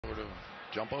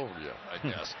jump over you, I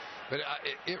guess. But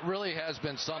it really has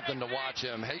been something to watch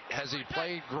him. Has he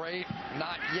played great?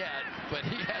 Not yet, but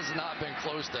he has not been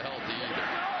close to healthy either.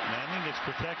 Manning gets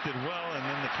protected well, and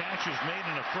then the catch is made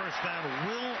in a first down.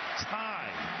 Will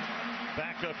Tye,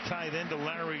 backup tight end to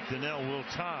Larry Donnell, will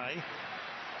Tye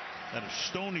out of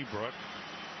Stony Brook.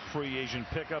 Free agent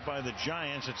pickup by the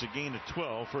Giants. It's a gain of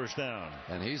 12, first down.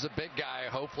 And he's a big guy.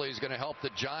 Hopefully he's going to help the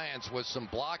Giants with some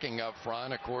blocking up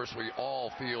front. Of course, we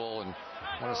all feel and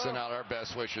want to send out our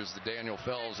best wishes to Daniel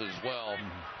Fells as well.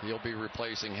 He'll be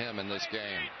replacing him in this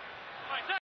game.